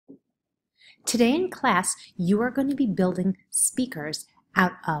Today in class, you are going to be building speakers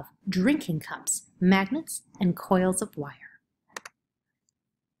out of drinking cups, magnets, and coils of wire.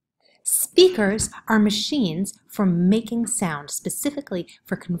 Speakers are machines for making sound, specifically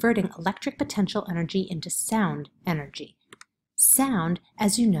for converting electric potential energy into sound energy. Sound,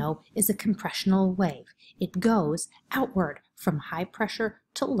 as you know, is a compressional wave. It goes outward from high pressure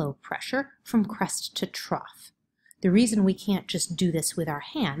to low pressure, from crest to trough. The reason we can't just do this with our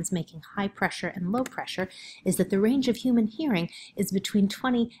hands, making high pressure and low pressure, is that the range of human hearing is between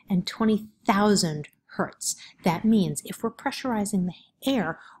 20 and 20,000 hertz. That means if we're pressurizing the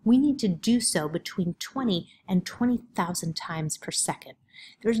air, we need to do so between 20 and 20,000 times per second.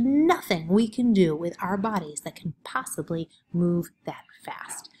 There's nothing we can do with our bodies that can possibly move that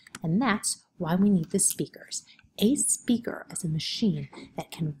fast. And that's why we need the speakers. A speaker is a machine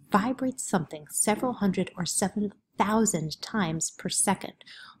that can vibrate something several hundred or 7,000 times per second.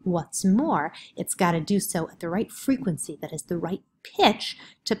 What's more, it's got to do so at the right frequency, that is the right pitch,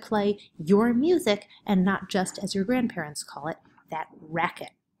 to play your music and not just, as your grandparents call it, that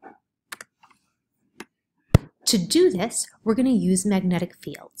racket. To do this, we're going to use magnetic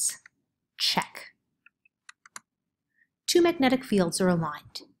fields. Check. Two magnetic fields are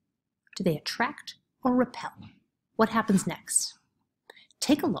aligned. Do they attract or repel? What happens next?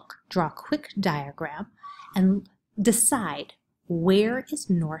 Take a look, draw a quick diagram, and decide where is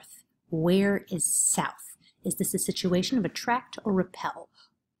north, where is south. Is this a situation of attract or repel?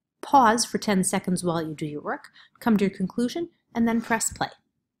 Pause for 10 seconds while you do your work, come to your conclusion, and then press play.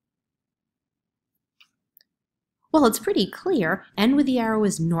 Well, it's pretty clear. End with the arrow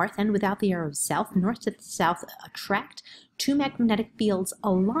is north, end without the arrow is south. North to the south attract. Two magnetic fields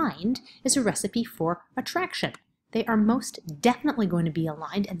aligned is a recipe for attraction. They are most definitely going to be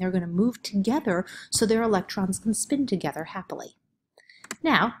aligned, and they're going to move together so their electrons can spin together happily.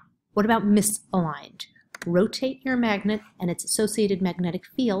 Now, what about misaligned? Rotate your magnet and its associated magnetic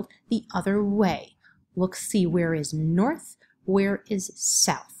field the other way. Look, see where is north, where is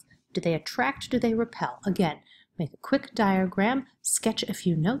south. Do they attract, do they repel? Again, make a quick diagram, sketch a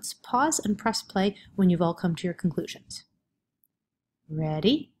few notes, pause, and press play when you've all come to your conclusions.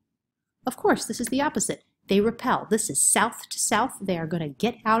 Ready? Of course, this is the opposite. They repel. This is south to south. They are going to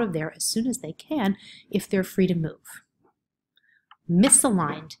get out of there as soon as they can if they're free to move.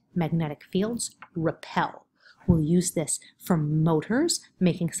 Misaligned magnetic fields repel. We'll use this for motors,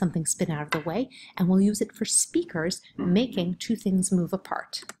 making something spin out of the way, and we'll use it for speakers, making two things move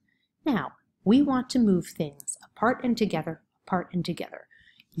apart. Now, we want to move things apart and together, apart and together.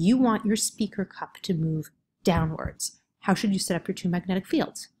 You want your speaker cup to move downwards. How should you set up your two magnetic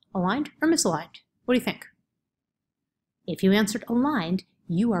fields? Aligned or misaligned? What do you think? If you answered aligned,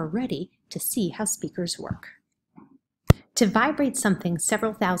 you are ready to see how speakers work. To vibrate something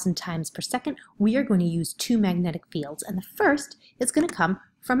several thousand times per second, we are going to use two magnetic fields, and the first is going to come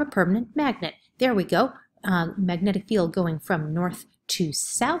from a permanent magnet. There we go. Magnetic field going from north to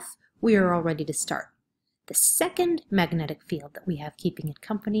south. We are all ready to start. The second magnetic field that we have keeping it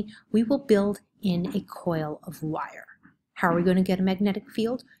company, we will build in a coil of wire. How are we going to get a magnetic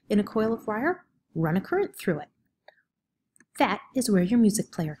field in a coil of wire? Run a current through it. That is where your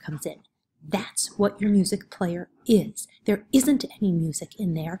music player comes in. That's what your music player is. There isn't any music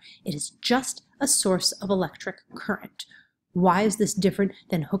in there. It is just a source of electric current. Why is this different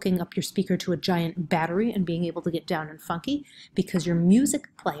than hooking up your speaker to a giant battery and being able to get down and funky? Because your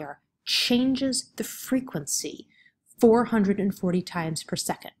music player changes the frequency 440 times per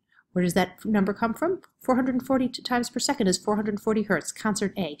second. Where does that number come from? 440 times per second is 440 hertz,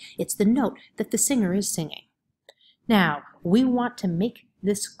 concert A. It's the note that the singer is singing. Now, we want to make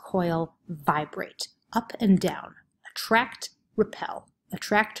this coil vibrate up and down. Attract, repel.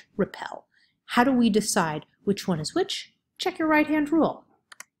 Attract, repel. How do we decide which one is which? Check your right-hand rule.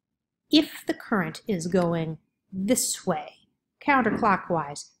 If the current is going this way,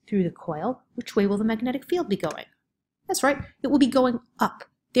 counterclockwise through the coil, which way will the magnetic field be going? That's right, it will be going up.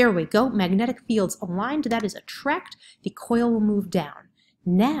 There we go, magnetic fields aligned, that is attract, the coil will move down.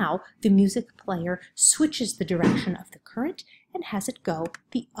 Now the music player switches the direction of the current and has it go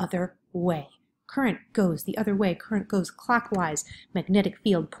the other way. Current goes the other way, current goes clockwise, magnetic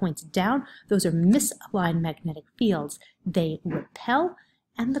field points down. Those are misaligned magnetic fields. They repel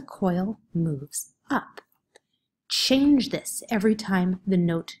and the coil moves up. Change this every time the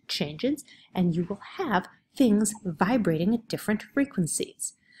note changes and you will have things vibrating at different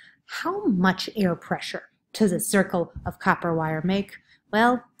frequencies. How much air pressure does a circle of copper wire make?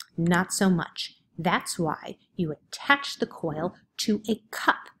 Well, not so much. That's why you attach the coil to a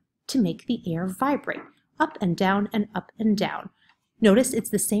cup to make the air vibrate, up and down and up and down. Notice it's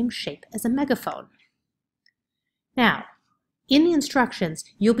the same shape as a megaphone. Now, in the instructions,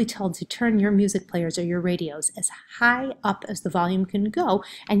 you'll be told to turn your music players or your radios as high up as the volume can go,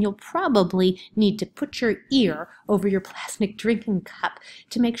 and you'll probably need to put your ear over your plastic drinking cup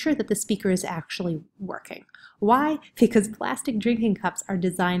to make sure that the speaker is actually working. Why? Because plastic drinking cups are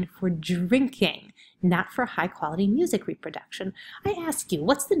designed for drinking, not for high-quality music reproduction. I ask you,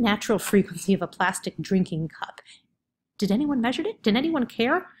 what's the natural frequency of a plastic drinking cup? Did anyone measure it? Did anyone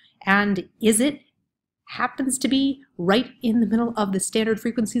care? And is it happens to be right in the middle of the standard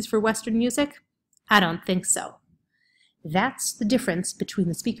frequencies for Western music? I don't think so. That's the difference between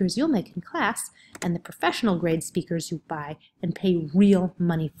the speakers you'll make in class and the professional grade speakers you buy and pay real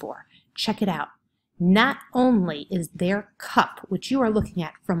money for. Check it out. Not only is their cup, which you are looking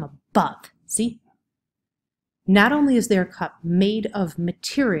at from above, see? Not only is their cup made of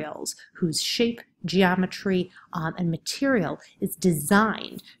materials whose shape, geometry, and material is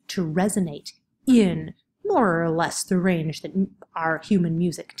designed to resonate in more or less the range that our human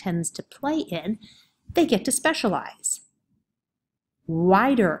music tends to play in, they get to specialize.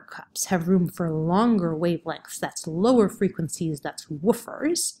 Wider cups have room for longer wavelengths, that's lower frequencies, that's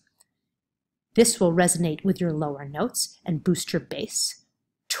woofers. This will resonate with your lower notes and boost your bass.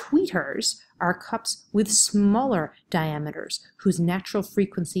 Tweeters are cups with smaller diameters whose natural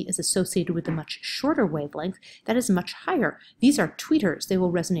frequency is associated with a much shorter wavelength that is much higher. These are tweeters. They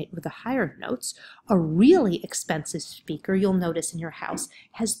will resonate with the higher notes. A really expensive speaker you'll notice in your house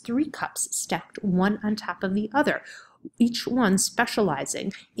has 3 cups stacked one on top of the other, each one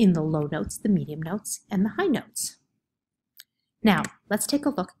specializing in the low notes, the medium notes, and the high notes. Now, let's take a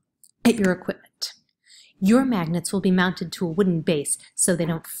look at your equipment. Your magnets will be mounted to a wooden base so they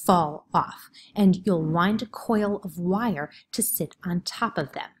don't fall off, and you'll wind a coil of wire to sit on top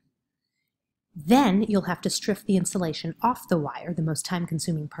of them. Then you'll have to strip the insulation off the wire, the most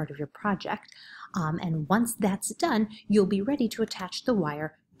time-consuming part of your project, and once that's done, you'll be ready to attach the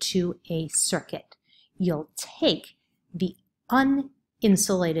wire to a circuit. You'll take the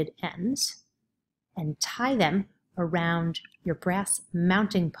uninsulated ends and tie them around your brass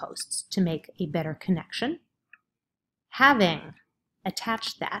mounting posts to make a better connection. Having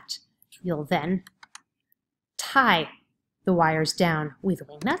attached that, you'll then tie the wires down with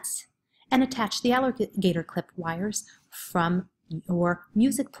wing nuts and attach the alligator clip wires from your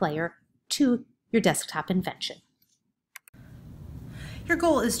music player to your desktop invention. Your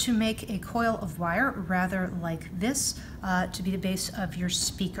goal is to make a coil of wire rather like this to be the base of your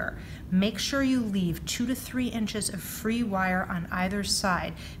speaker. Make sure you leave 2 to 3 inches of free wire on either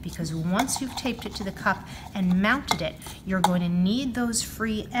side, because once you've taped it to the cup and mounted it, you're going to need those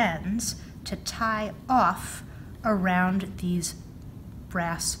free ends to tie off around these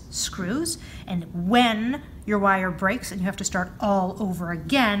brass screws, and when your wire breaks and you have to start all over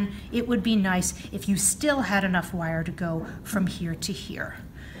again, it would be nice if you still had enough wire to go from here to here.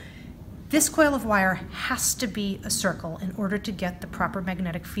 This coil of wire has to be a circle in order to get the proper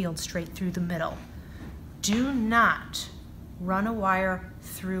magnetic field straight through the middle. Do not run a wire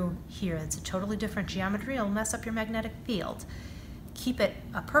through here. It's a totally different geometry. It'll mess up your magnetic field. Keep it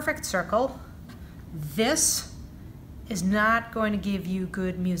a perfect circle. This is not going to give you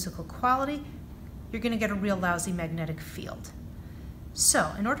good musical quality. You're going to get a real lousy magnetic field.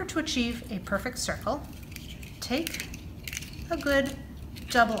 So, in order to achieve a perfect circle, take a good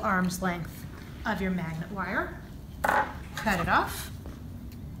double arm's length of your magnet wire, cut it off,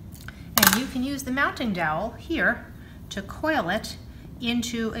 and you can use the mounting dowel here to coil it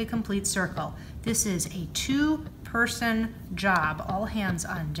into a complete circle. This is a 2-person job, all hands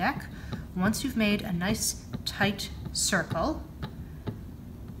on deck. Once you've made a nice tight circle,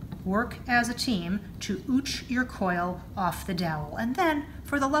 work as a team to ooch your coil off the dowel. And then,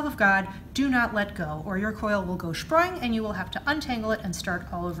 for the love of God, do not let go, or your coil will go sproing and you will have to untangle it and start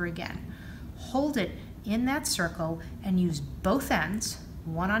all over again. Hold it in that circle and use both ends,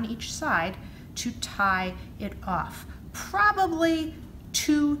 one on each side, to tie it off. Probably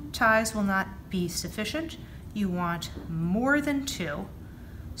 2 ties will not be sufficient. You want more than 2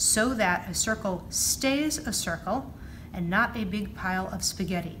 so that a circle stays a circle and not a big pile of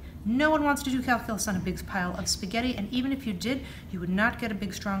spaghetti. No one wants to do calculus on a big pile of spaghetti, and even if you did, you would not get a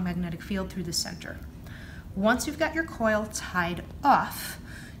big strong magnetic field through the center. Once you've got your coil tied off,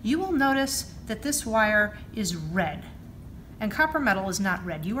 you will notice that this wire is red. And copper metal is not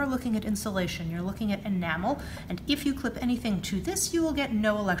red. You are looking at insulation, you're looking at enamel, and if you clip anything to this, you will get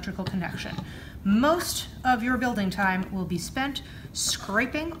no electrical connection. Most of your building time will be spent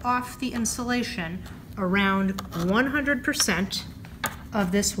scraping off the insulation around 100%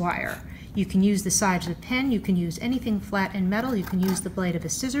 of this wire. You can use the side of the pen, you can use anything flat and metal, you can use the blade of a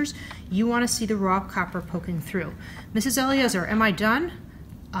scissors. You want to see the raw copper poking through. Mrs. Eliezer, am I done?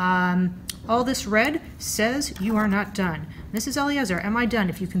 All this red says you are not done. Mrs. Eliezer, am I done?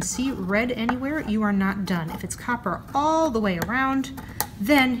 If you can see red anywhere, you are not done. If it's copper all the way around,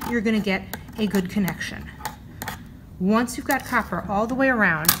 then you're going to get a good connection. Once you've got copper all the way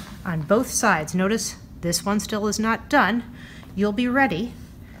around on both sides, notice this one still is not done, you'll be ready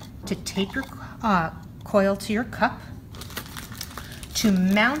to take your coil to your cup, to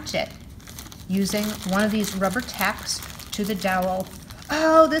mount it using one of these rubber tacks to the dowel.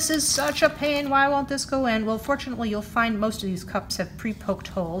 Oh, this is such a pain. Why won't this go in? Well, fortunately, you'll find most of these cups have pre-poked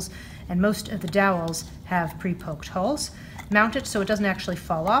holes, and most of the dowels have pre-poked holes. Mount it so it doesn't actually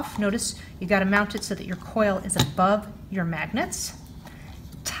fall off. Notice you got to mount it so that your coil is above your magnets.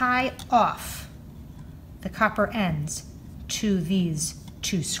 Tie off the copper ends to these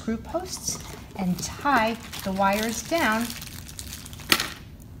 2 screw posts and tie the wires down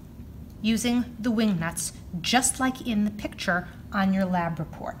using the wing nuts, just like in the picture on your lab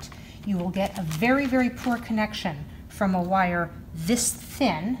report. You will get a very, very poor connection from a wire this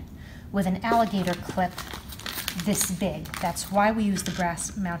thin with an alligator clip this big. That's why we use the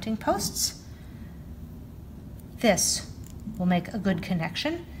brass mounting posts. This will make a good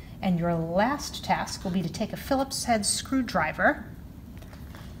connection, and your last task will be to take a Phillips head screwdriver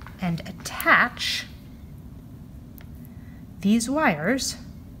and attach these wires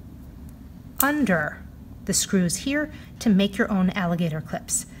under the screws here to make your own alligator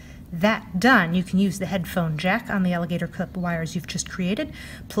clips. That done, you can use the headphone jack on the alligator clip wires you've just created,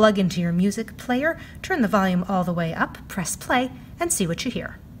 plug into your music player, turn the volume all the way up, press play, and see what you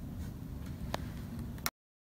hear.